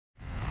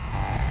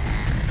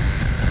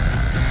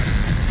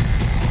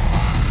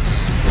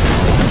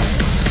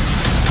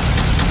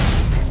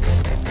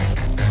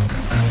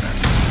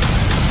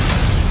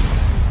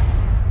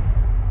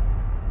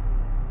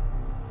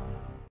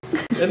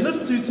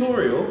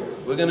tutorial,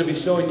 we're going to be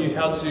showing you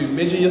how to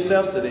measure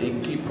yourself so that you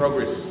can keep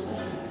progress.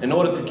 In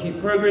order to keep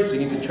progress, you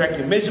need to track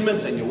your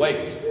measurements and your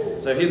weights.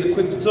 So here's a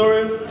quick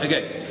tutorial.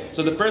 Okay,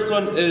 so the first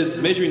one is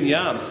measuring the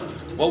arms.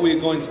 What we're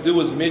going to do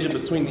is measure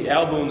between the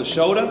elbow and the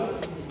shoulder.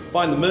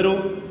 Find the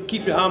middle,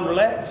 keep your arm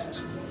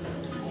relaxed.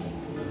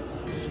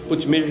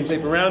 Put your measuring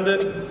tape around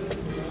it.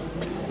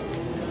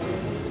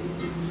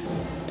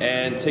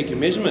 And take your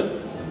measurement.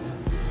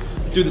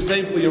 Do the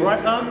same for your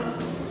right arm.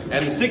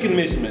 And the second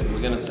measurement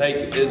we're going to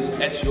take is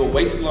at your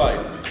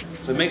waistline.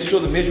 So make sure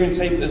the measuring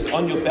tape is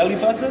on your belly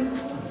button.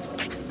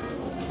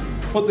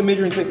 Put the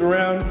measuring tape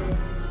around,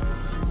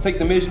 take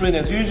the measurement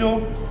as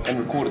usual, and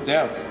record it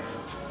down.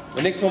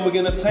 The next one we're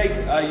going to take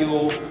are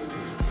your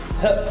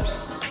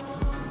hips.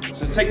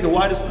 So take the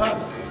widest part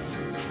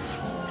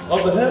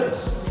of the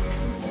hips.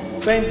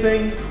 Same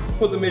thing,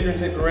 put the measuring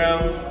tape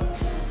around,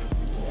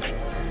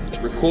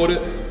 record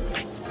it,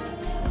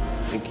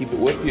 and keep it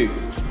with you.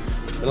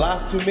 The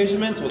last two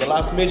measurements, or the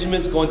last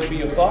measurement, is going to be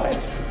your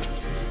thighs.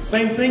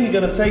 Same thing, you're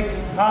going to take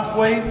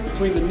halfway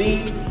between the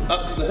knee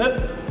up to the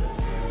hip.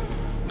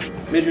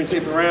 Measuring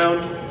tape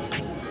around,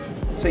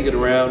 take it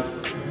around,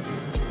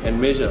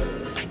 and measure.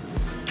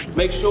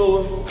 Make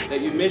sure that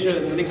you measure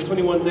in the next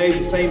 21 days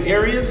the same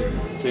areas,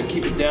 so you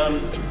keep it down,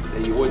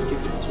 and you always keep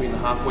it between the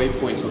halfway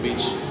points of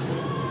each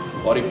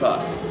body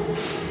part.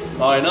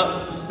 Line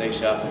up, stay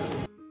sharp.